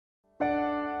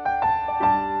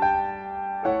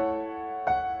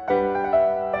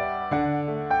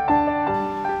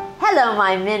So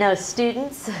my Minnow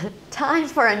students, time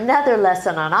for another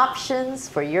lesson on options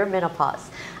for your menopause.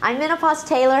 I'm Menopause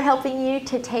Taylor, helping you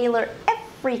to tailor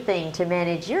everything to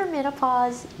manage your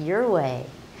menopause your way.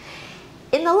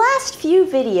 In the last few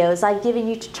videos, I've given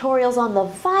you tutorials on the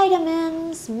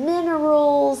vitamins,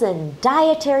 minerals, and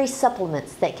dietary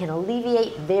supplements that can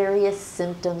alleviate various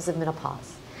symptoms of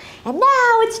menopause. And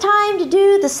now it's time to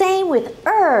do the same with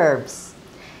herbs.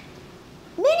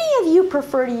 Many of you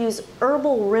prefer to use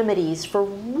herbal remedies for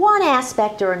one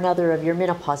aspect or another of your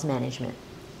menopause management.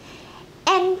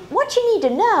 And what you need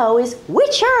to know is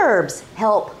which herbs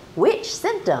help which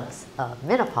symptoms of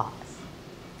menopause.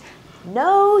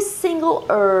 No single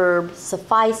herb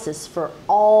suffices for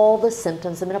all the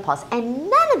symptoms of menopause, and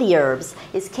none of the herbs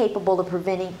is capable of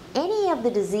preventing any of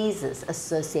the diseases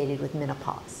associated with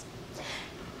menopause.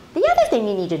 The other thing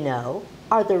you need to know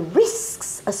are the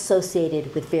risks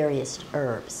associated with various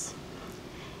herbs.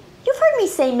 You've heard me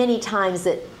say many times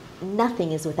that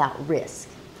nothing is without risk,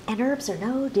 and herbs are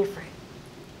no different.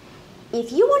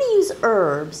 If you want to use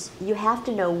herbs, you have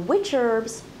to know which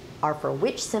herbs are for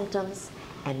which symptoms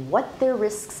and what their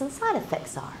risks and side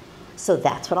effects are. So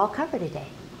that's what I'll cover today.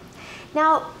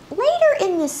 Now, later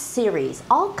in this series,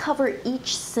 I'll cover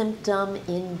each symptom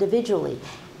individually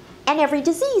and every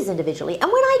disease individually. And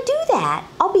when I do that,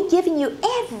 I'll be giving you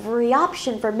every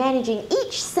option for managing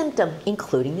each symptom,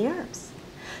 including the herbs.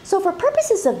 So for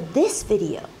purposes of this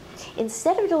video,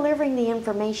 instead of delivering the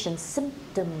information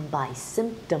symptom by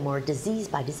symptom or disease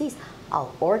by disease,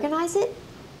 I'll organize it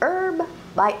herb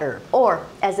by herb, or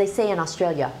as they say in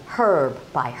Australia, herb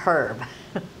by herb.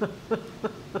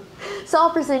 So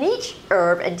I'll present each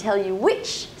herb and tell you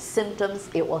which symptoms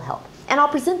it will help. And I'll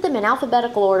present them in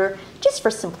alphabetical order just for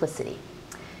simplicity.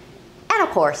 And of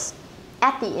course,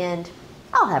 at the end,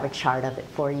 I'll have a chart of it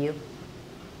for you.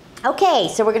 Okay,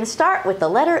 so we're going to start with the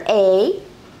letter A.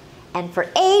 And for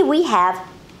A, we have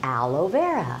aloe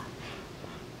vera.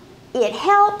 It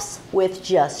helps with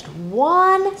just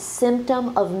one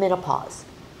symptom of menopause,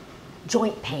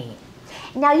 joint pain.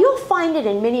 Now you'll find it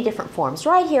in many different forms.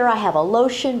 Right here I have a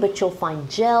lotion, but you'll find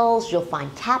gels, you'll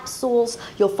find capsules,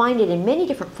 you'll find it in many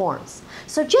different forms.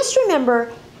 So just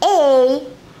remember, A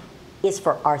is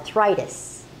for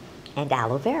arthritis and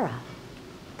aloe vera.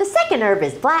 The second herb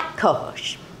is black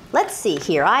cohosh. Let's see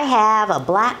here, I have a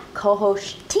black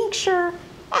cohosh tincture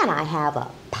and I have a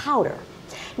powder.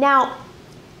 Now,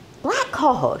 black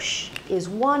cohosh is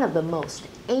one of the most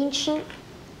ancient,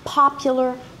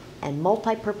 popular, and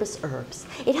multi-purpose herbs.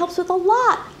 It helps with a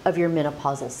lot of your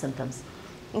menopausal symptoms,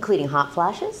 including hot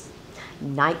flashes,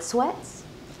 night sweats,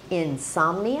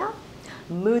 insomnia,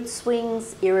 mood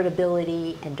swings,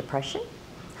 irritability, and depression,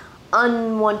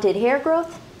 unwanted hair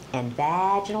growth, and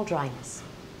vaginal dryness.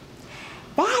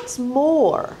 That's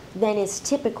more than is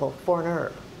typical for an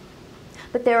herb.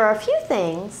 But there are a few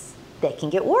things that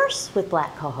can get worse with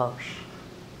black cohosh.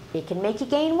 It can make you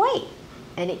gain weight,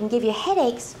 and it can give you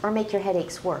headaches or make your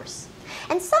headaches worse.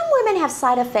 And some women have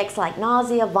side effects like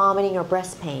nausea, vomiting, or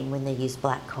breast pain when they use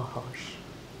black cohosh.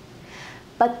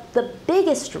 But the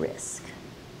biggest risk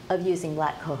of using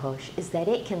black cohosh is that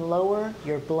it can lower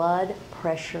your blood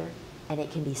pressure, and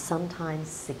it can be sometimes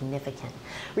significant.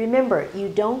 Remember, you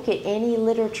don't get any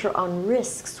literature on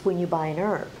risks when you buy an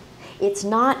herb. It's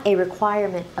not a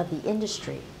requirement of the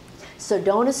industry. So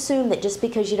don't assume that just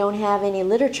because you don't have any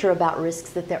literature about risks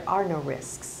that there are no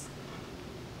risks.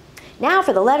 Now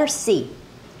for the letter C.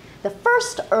 The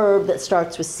first herb that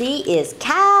starts with C is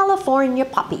California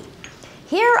poppy.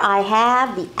 Here I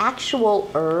have the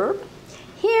actual herb.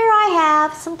 Here I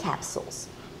have some capsules.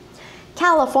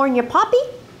 California poppy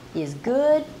is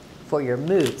good for your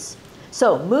moods.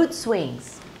 So mood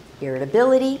swings,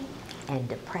 irritability, and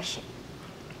depression.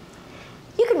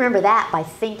 You can remember that by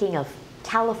thinking of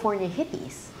California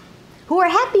hippies who are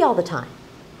happy all the time.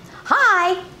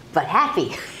 High, but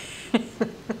happy.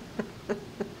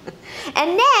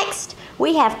 And next,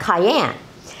 we have cayenne.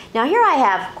 Now here I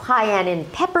have cayenne in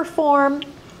pepper form.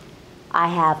 I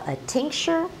have a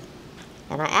tincture,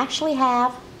 and I actually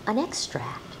have an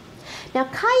extract. Now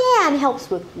cayenne helps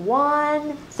with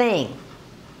one thing,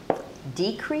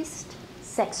 decreased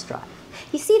sex drive.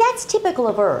 You see, that's typical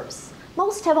of herbs.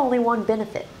 Most have only one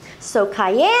benefit. So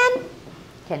cayenne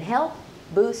can help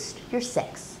boost your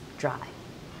sex drive.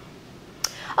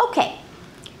 Okay,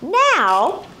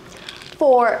 now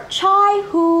for Chai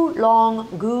Hu Long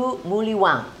Gu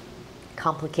Muliwang,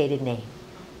 complicated name.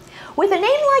 With a name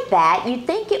like that, you'd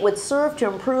think it would serve to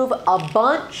improve a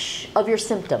bunch of your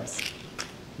symptoms.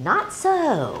 Not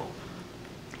so.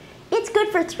 It's good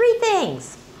for three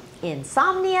things: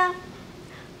 insomnia,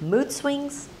 mood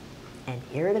swings, and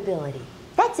irritability.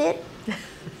 That's it.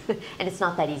 And it's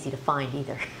not that easy to find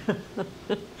either.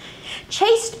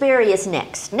 Chasteberry is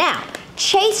next. Now,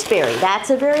 chasteberry, that's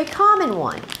a very common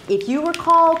one. If you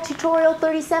recall tutorial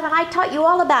 37, I taught you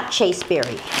all about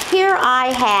chasteberry. Here I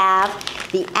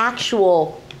have the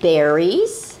actual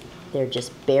berries. They're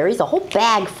just berries, a whole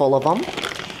bag full of them.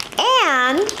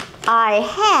 And I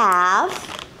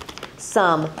have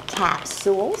some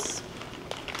capsules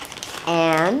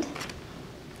and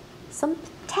some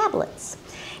tablets.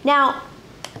 Now,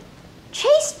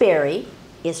 chasteberry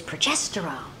is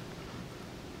progesterone.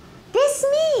 This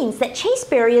means that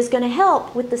chasteberry is going to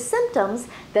help with the symptoms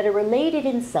that are related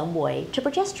in some way to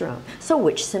progesterone. So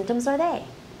which symptoms are they?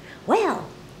 Well,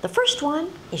 the first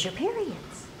one is your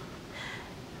periods.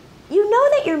 You know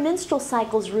that your menstrual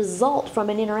cycles result from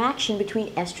an interaction between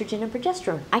estrogen and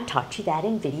progesterone. I taught you that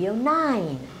in video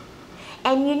 9.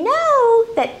 And you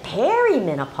know that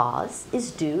perimenopause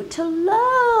is due to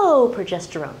low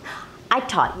progesterone. I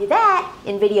taught you that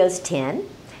in videos 10,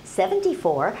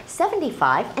 74,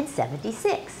 75, and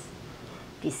 76.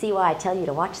 Do you see why I tell you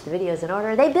to watch the videos in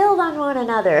order? They build on one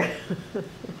another.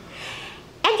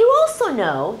 And you also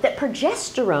know that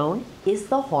progesterone is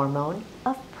the hormone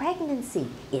of pregnancy.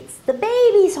 It's the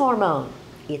baby's hormone.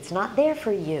 It's not there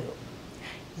for you.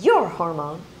 Your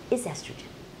hormone is estrogen.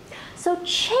 So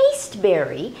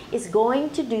chasteberry is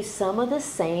going to do some of the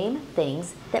same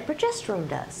things that progesterone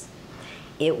does.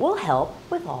 It will help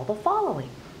with all the following.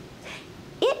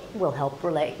 It will help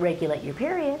regulate your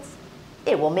periods.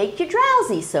 It will make you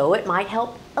drowsy, so it might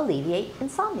help alleviate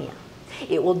insomnia.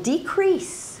 It will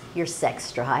decrease your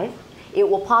sex drive. It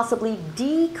will possibly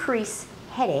decrease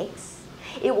headaches.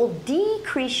 It will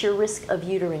decrease your risk of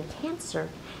uterine cancer.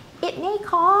 It may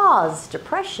cause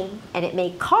depression, and it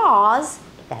may cause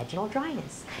vaginal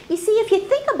dryness. You see, if you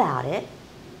think about it,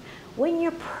 when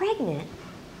you're pregnant,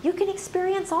 you can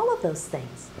experience all of those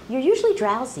things. You're usually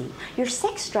drowsy. Your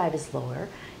sex drive is lower.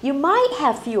 You might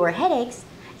have fewer headaches.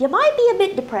 You might be a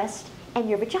bit depressed, and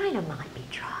your vagina might be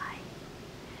dry.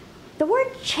 The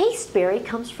word chasteberry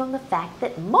comes from the fact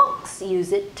that monks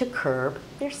use it to curb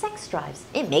their sex drives.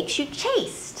 It makes you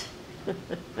chaste.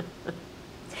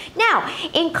 Now,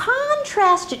 in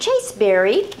contrast to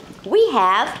chasteberry, we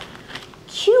have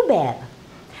cubeb.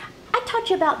 I taught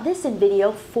you about this in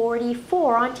video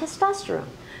 44 on testosterone.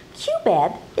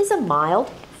 Cubeb is a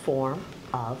mild form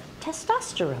of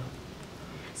testosterone.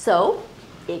 So,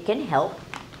 it can help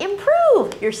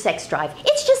improve your sex drive.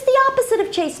 It's just the opposite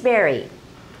of chasteberry.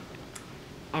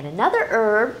 And another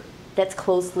herb that's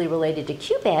closely related to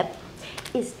cubeb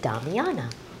is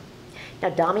damiana. Now,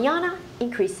 damiana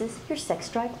increases your sex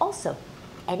drive also,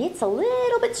 and it's a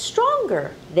little bit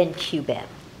stronger than cubeb.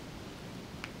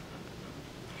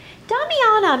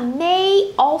 Damiana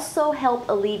may also help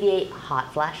alleviate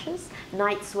hot flashes,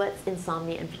 night sweats,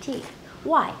 insomnia, and fatigue.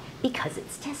 Why? Because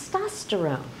it's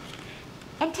testosterone.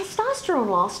 And testosterone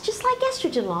loss, just like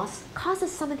estrogen loss,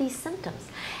 causes some of these symptoms.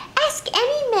 Ask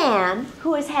any man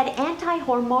who has had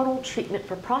anti-hormonal treatment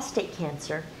for prostate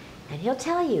cancer, and he'll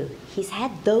tell you he's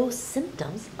had those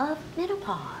symptoms of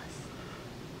menopause.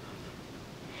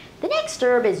 The next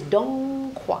herb is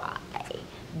dong quai.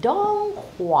 Dong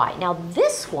quai. Now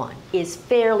this one is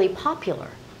fairly popular,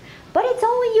 but it's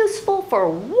only useful for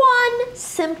one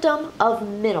symptom of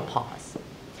menopause: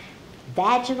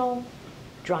 vaginal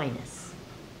dryness.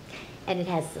 And it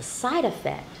has the side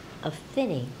effect of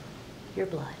thinning your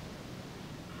blood.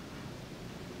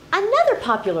 Another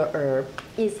popular herb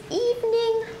is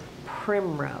evening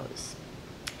primrose.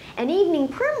 And evening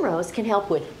primrose can help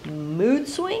with mood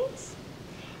swings,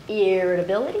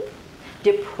 irritability,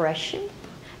 depression,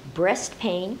 breast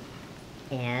pain,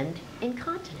 and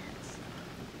incontinence.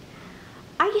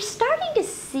 Are you starting to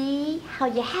see how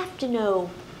you have to know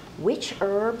which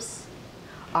herbs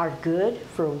are good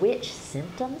for which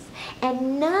symptoms?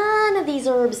 And none of these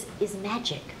herbs is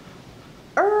magic.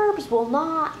 Herbs will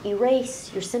not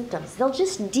erase your symptoms. They'll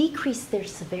just decrease their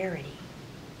severity.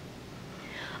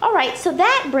 All right, so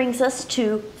that brings us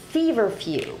to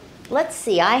feverfew. Let's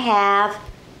see, I have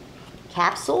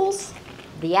capsules,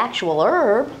 the actual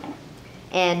herb,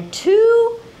 and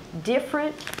 2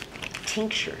 different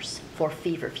tinctures for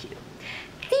feverfew.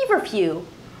 Feverfew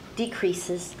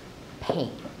decreases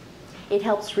pain. It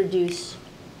helps reduce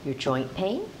your joint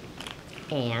pain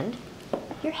and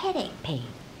your headache pain.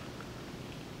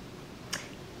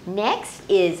 Next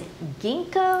is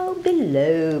ginkgo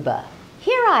biloba.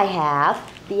 Here I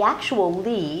have the actual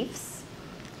leaves.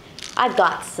 I've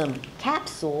got some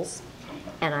capsules,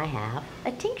 and I have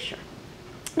a tincture.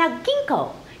 Now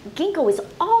ginkgo is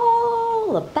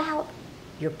all about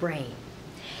your brain.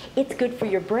 It's good for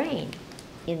your brain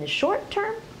in the short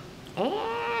term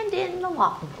and and in the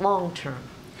long term.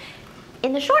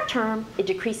 In the short term, it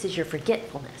decreases your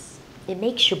forgetfulness. It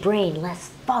makes your brain less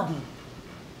foggy.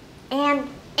 And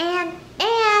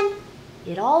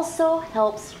it also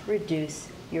helps reduce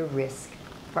your risk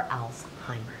for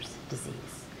Alzheimer's disease.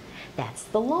 That's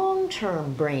the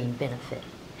long-term brain benefit.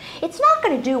 It's not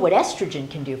going to do what estrogen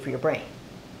can do for your brain,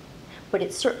 but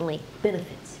it certainly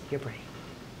benefits your brain.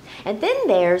 And then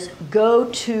there's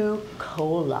Gotu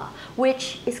Kola,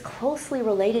 which is closely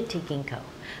related to ginkgo.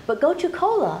 But Gotu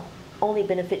Kola only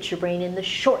benefits your brain in the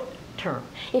short term.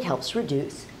 It helps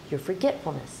reduce your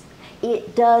forgetfulness.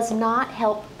 It does not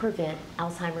help prevent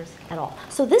Alzheimer's at all.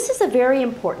 So this is a very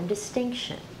important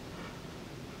distinction.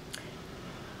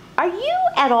 Are you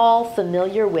at all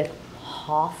familiar with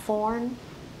hawthorn?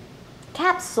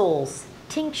 Capsules,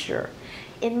 tincture.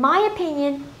 In my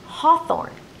opinion,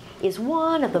 hawthorn is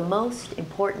one of the most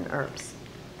important herbs.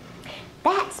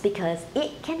 That's because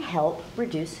it can help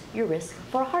reduce your risk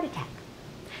for a heart attack.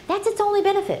 That's its only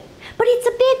benefit, but it's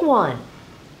a big one.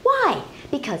 Why?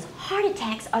 Because heart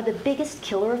attacks are the biggest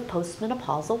killer of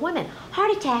postmenopausal women.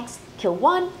 Heart attacks kill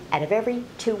 1 out of every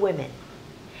 2 women.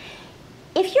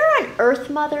 If you're an earth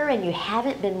mother and you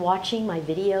haven't been watching my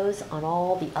videos on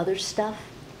all the other stuff,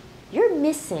 you're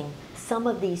missing some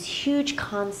of these huge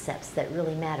concepts that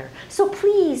really matter. So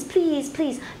please, please,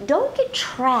 please, don't get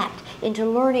trapped into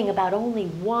learning about only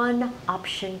one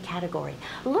option category.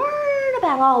 Learn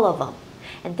about all of them,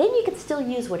 and then you can still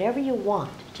use whatever you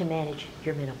want to manage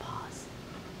your menopause.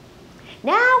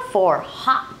 Now for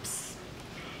hops.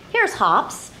 Here's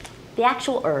hops, the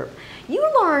actual herb. You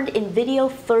learned in video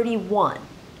 31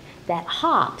 that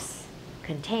hops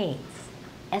contains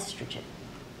estrogen.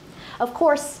 Of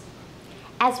course,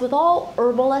 as with all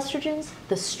herbal estrogens,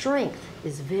 the strength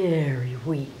is very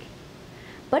weak.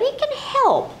 But it can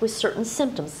help with certain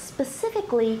symptoms,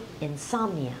 specifically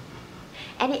insomnia.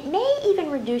 And it may even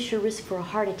reduce your risk for a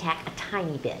heart attack a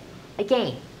tiny bit.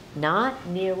 Again, not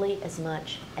nearly as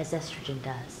much as estrogen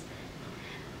does.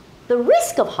 The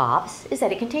risk of hops is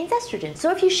that it contains estrogen.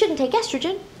 So if you shouldn't take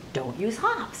estrogen, don't use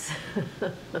hops.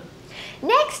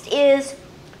 Next is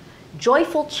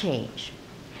joyful change.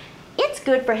 It's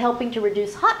good for helping to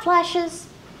reduce hot flashes,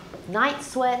 night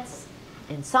sweats,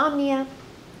 insomnia,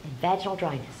 and vaginal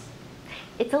dryness.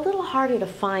 It's a little harder to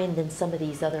find than some of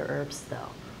these other herbs, though.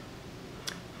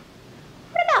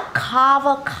 What about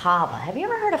kava kava? Have you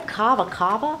ever heard of kava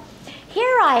kava?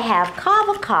 Here I have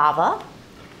kava kava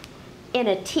in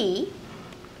a tea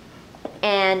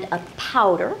and a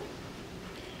powder,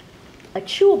 a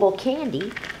chewable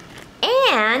candy,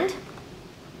 and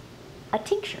a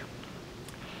tincture.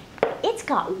 It's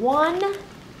got one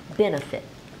benefit.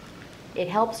 It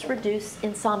helps reduce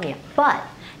insomnia, but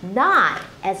not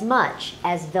as much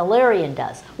as valerian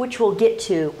does, which we'll get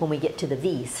to when we get to the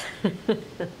V's.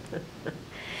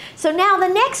 So now the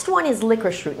next one is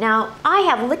licorice root. Now I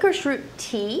have licorice root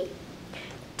tea,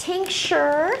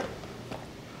 tincture,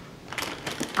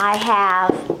 I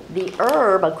have the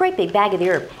herb, a great big bag of the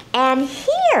herb, and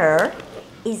here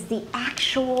is the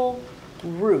actual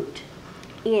root.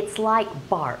 It's like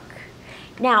bark.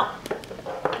 Now,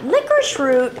 licorice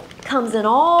root comes in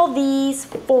all these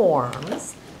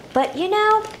forms, but you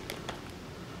know,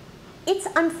 it's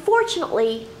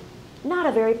unfortunately not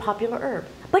a very popular herb,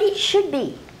 but it should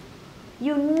be.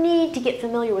 You need to get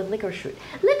familiar with licorice root.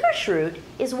 Licorice root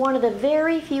is one of the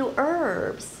very few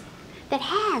herbs that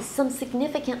has some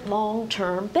significant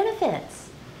long-term benefits.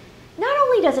 Not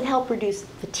only does it help reduce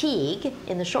fatigue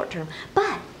in the short term,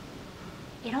 but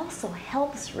it also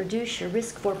helps reduce your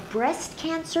risk for breast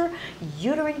cancer,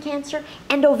 uterine cancer,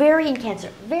 and ovarian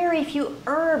cancer. Very few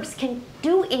herbs can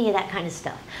do any of that kind of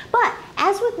stuff. But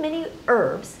as with many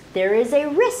herbs, there is a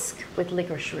risk with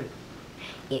licorice root.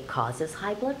 It causes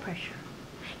high blood pressure.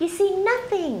 You see,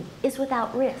 nothing is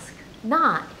without risk,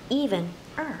 not even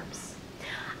herbs.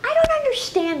 I don't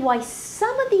understand why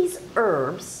some of these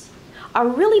herbs are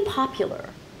really popular,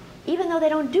 even though they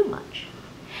don't do much.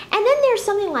 And then there's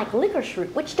something like licorice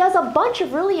root, which does a bunch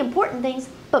of really important things,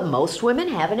 but most women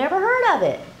haven't ever heard of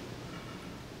it.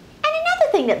 And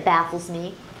another thing that baffles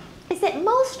me is that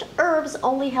most herbs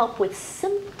only help with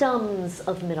symptoms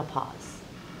of menopause.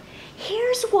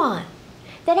 Here's one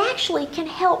that actually can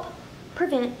help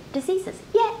prevent diseases.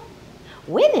 Yet,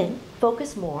 women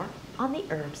focus more on the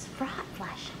herbs for hot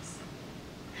flashes.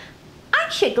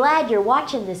 Aren't you glad you're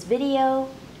watching this video?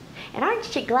 And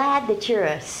aren't you glad that you're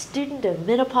a student of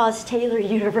Menopause Taylor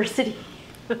University?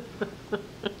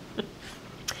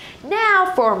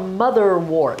 Now for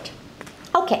motherwort.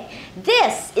 Okay,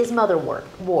 this is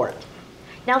motherwort.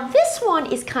 Now this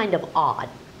one is kind of odd.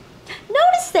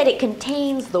 Notice that it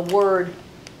contains the word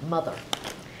mother.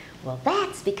 Well,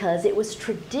 that's because it was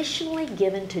traditionally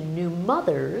given to new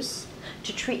mothers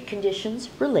to treat conditions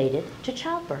related to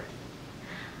childbirth.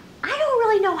 I don't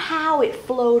really know how it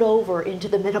flowed over into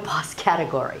the menopause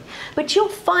category, but you'll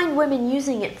find women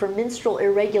using it for menstrual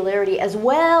irregularity as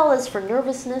well as for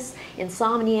nervousness,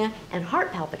 insomnia, and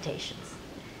heart palpitations.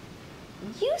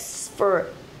 Use for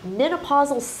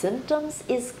menopausal symptoms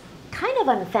is kind of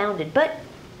unfounded, but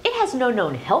it has no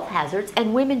known health hazards,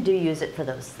 and women do use it for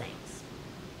those things.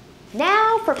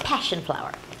 Now for passion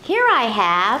flower. Here I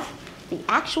have the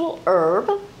actual herb,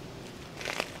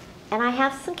 and I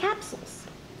have some capsules.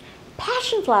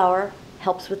 Passion flower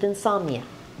helps with insomnia.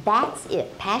 That's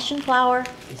it. Passion flower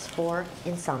is for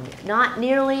insomnia. Not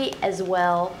nearly as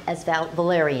well as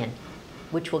valerian,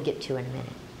 which we'll get to in a minute.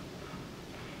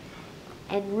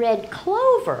 And red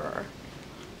clover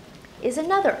is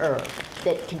another herb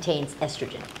that contains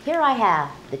estrogen. Here I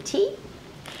have the tea,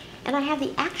 and I have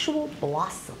the actual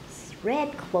blossoms,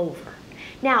 red clover.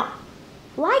 Now,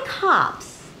 like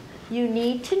hops, you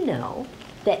need to know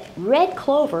that red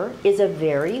clover is a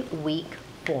very weak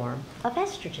form of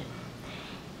estrogen.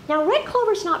 Now, red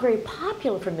clover is not very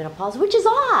popular for menopause, which is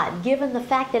odd given the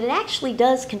fact that it actually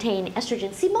does contain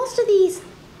estrogen. See, most of these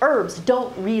herbs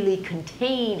don't really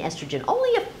contain estrogen.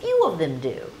 Only a few of them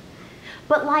do.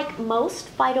 But like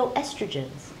most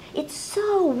phytoestrogens, it's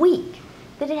so weak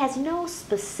that it has no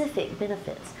specific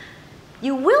benefits.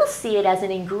 You will see it as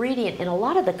an ingredient in a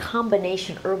lot of the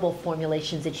combination herbal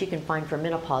formulations that you can find for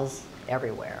menopause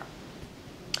everywhere.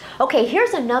 Okay,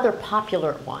 here's another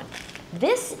popular one.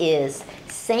 This is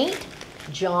St.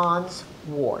 John's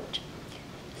wort.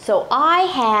 So I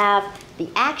have the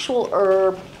actual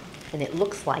herb, and it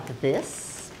looks like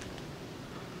this.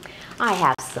 I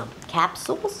have some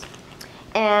capsules,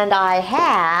 and I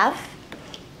have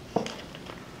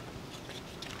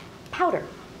powder.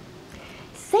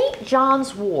 St.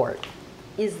 John's wort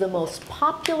is the most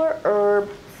popular herb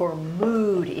for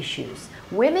mood issues.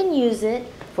 Women use it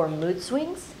for mood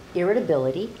swings,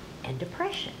 irritability, and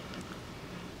depression.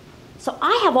 So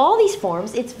I have all these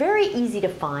forms. It's very easy to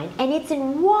find, and it's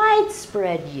in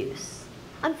widespread use.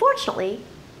 Unfortunately,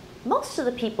 most of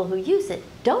the people who use it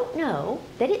don't know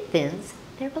that it thins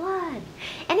their blood.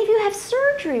 And if you have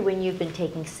surgery when you've been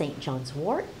taking St. John's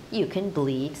wort, you can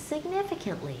bleed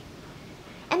significantly.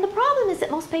 And the problem is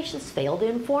that most patients fail to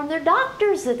inform their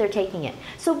doctors that they're taking it.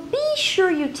 So be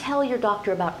sure you tell your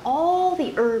doctor about all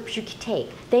the herbs you can take.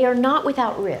 They are not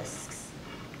without risks.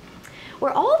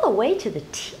 We're all the way to the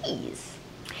teas.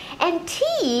 And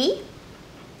tea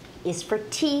is for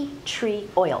tea tree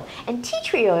oil. And tea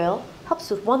tree oil helps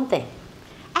with one thing,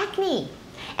 acne.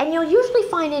 And you'll usually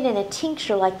find it in a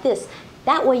tincture like this.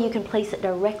 That way you can place it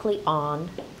directly on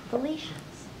the lesions.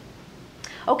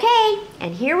 Okay,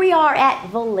 and here we are at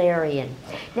valerian.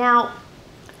 Now,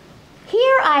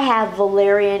 here I have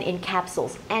valerian in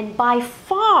capsules, and by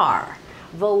far,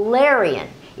 valerian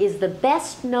is the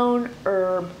best known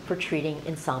herb for treating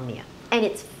insomnia, and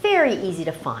it's very easy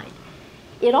to find.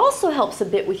 It also helps a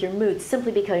bit with your mood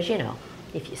simply because, you know,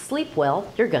 if you sleep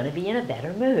well, you're going to be in a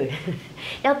better mood.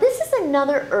 Now, this is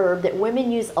another herb that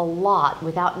women use a lot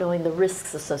without knowing the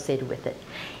risks associated with it.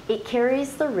 It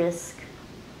carries the risk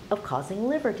of causing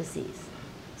liver disease.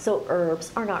 So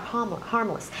herbs are not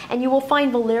harmless. And you will find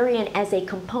valerian as a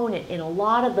component in a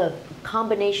lot of the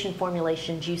combination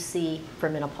formulations you see for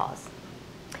menopause.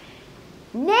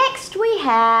 Next we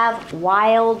have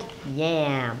wild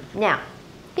yam. Now,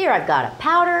 here I've got a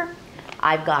powder,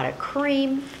 I've got a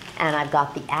cream, and I've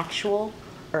got the actual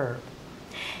herb.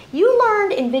 You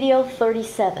learned in video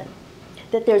 37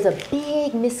 that there's a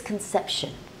big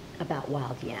misconception about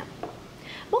wild yam.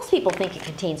 Most people think it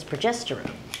contains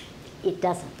progesterone. It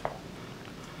doesn't.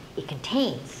 It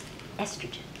contains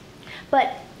estrogen.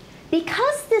 But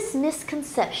because this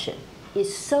misconception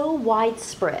is so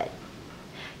widespread,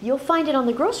 you'll find it on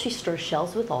the grocery store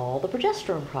shelves with all the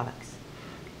progesterone products.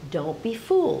 Don't be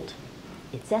fooled.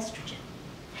 It's estrogen.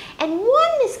 And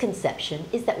one misconception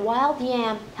is that wild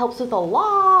yam helps with a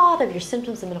lot of your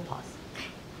symptoms of menopause.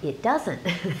 It doesn't.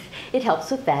 It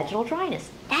helps with vaginal dryness.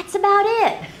 That's about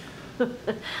it.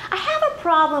 I have a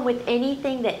problem with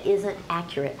anything that isn't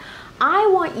accurate. I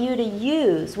want you to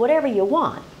use whatever you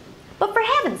want, but for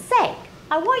heaven's sake,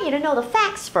 I want you to know the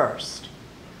facts first.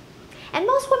 And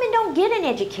most women don't get an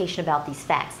education about these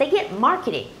facts. They get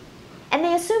marketing, and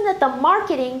they assume that the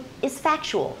marketing is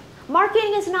factual.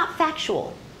 Marketing is not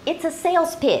factual. It's a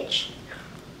sales pitch.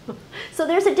 So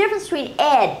there's a difference between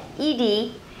ed,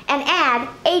 ED, and ad,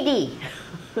 AD.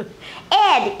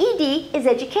 Ed, ED, is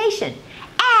education.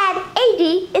 Ad, AD,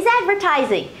 is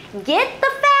advertising. Get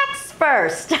the facts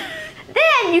first.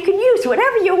 Then you can use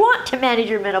whatever you want to manage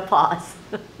your menopause.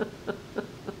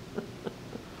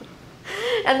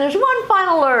 And there's one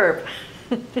final herb.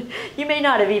 You may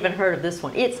not have even heard of this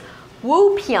one. It's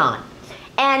Wu Pian.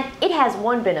 And it has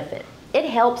one benefit. It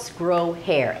helps grow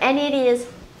hair. And it is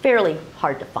fairly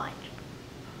hard to find.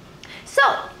 So,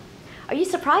 are you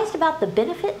surprised about the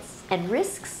benefits and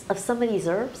risks of some of these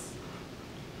herbs?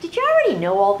 Did you already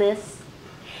know all this?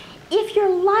 If you're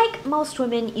like most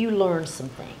women, you learned some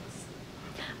things.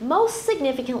 Most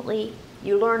significantly,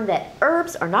 you learned that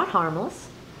herbs are not harmless.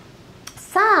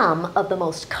 Some of the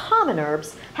most common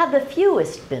herbs have the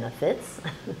fewest benefits.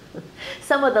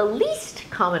 Some of the least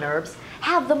common herbs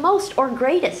have the most or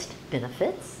greatest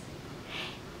benefits.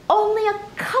 Only a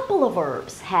couple of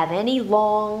herbs have any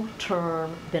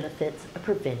long-term benefits of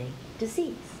preventing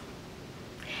disease.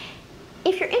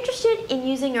 If you're interested in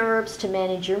using herbs to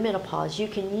manage your menopause, you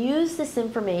can use this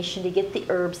information to get the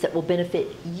herbs that will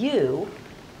benefit you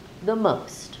the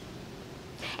most.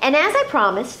 And as I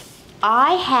promised,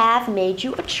 I have made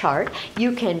you a chart.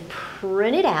 You can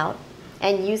print it out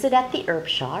and use it at the herb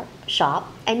shop,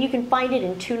 and you can find it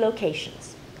in 2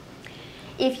 locations.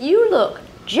 If you look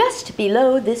just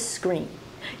below this screen,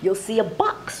 you'll see a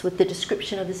box with the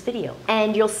description of this video,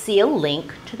 and you'll see a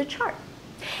link to the chart.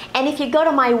 And if you go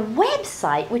to my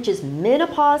website, which is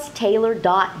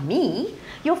menopausetailor.me,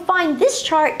 you'll find this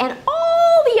chart and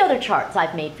all the other charts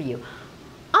I've made for you.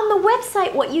 On the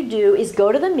website, what you do is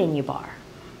go to the menu bar,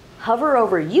 hover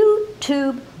over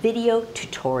YouTube video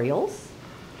tutorials,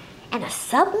 and a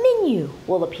sub-menu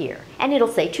will appear, and it'll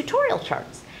say tutorial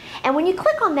charts. And when you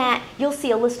click on that, you'll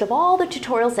see a list of all the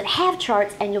tutorials that have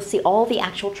charts, and you'll see all the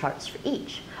actual charts for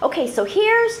each. Okay, so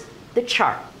here's the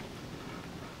chart.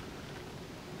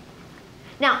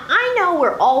 Now, I know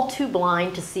we're all too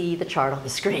blind to see the chart on the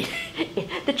screen.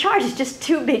 The chart is just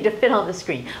too big to fit on the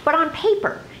screen. But on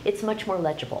paper, it's much more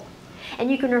legible. And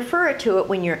you can refer to it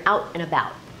when you're out and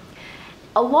about.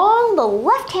 Along the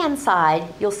left-hand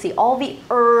side, you'll see all the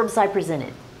herbs I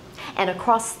presented. And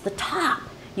across the top,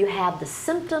 you have the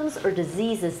symptoms or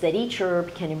diseases that each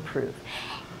herb can improve.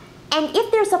 And if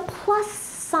there's a plus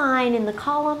sign in the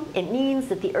column, it means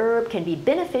that the herb can be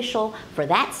beneficial for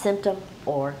that symptom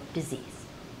or disease.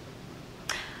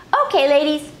 Okay,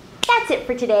 ladies, that's it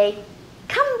for today.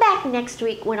 Come back next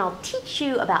week when I'll teach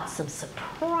you about some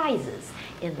surprises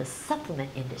in the supplement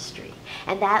industry,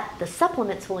 and that the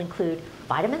supplements will include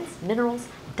vitamins, minerals,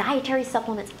 dietary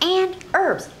supplements, and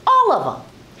herbs, all of them.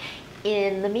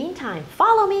 In the meantime,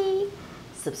 follow me,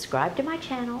 subscribe to my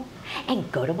channel,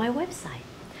 and go to my website.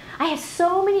 I have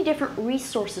so many different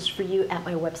resources for you at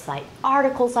my website,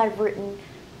 articles I've written,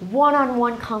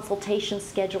 one-on-one consultation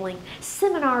scheduling,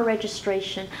 seminar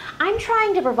registration. I'm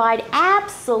trying to provide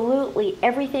absolutely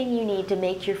everything you need to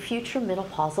make your future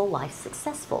menopausal life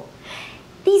successful.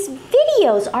 These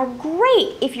videos are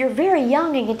great if you're very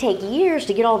young and can take years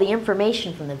to get all the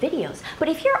information from the videos. But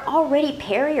if you're already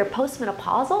peri or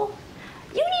postmenopausal,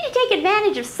 you need to take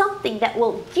advantage of something that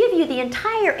will give you the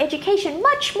entire education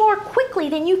much more quickly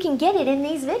than you can get it in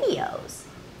these videos.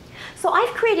 So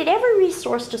I've created every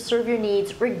resource to serve your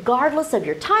needs regardless of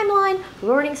your timeline,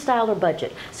 learning style, or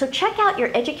budget. So check out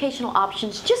your educational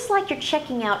options just like you're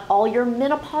checking out all your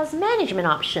menopause management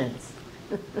options.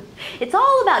 It's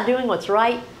all about doing what's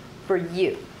right for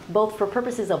you, both for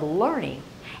purposes of learning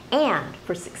and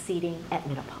for succeeding at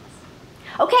menopause.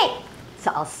 Okay,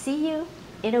 so I'll see you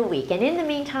in a week. And in the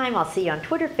meantime, I'll see you on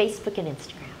Twitter, Facebook, and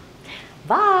Instagram.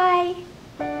 Bye.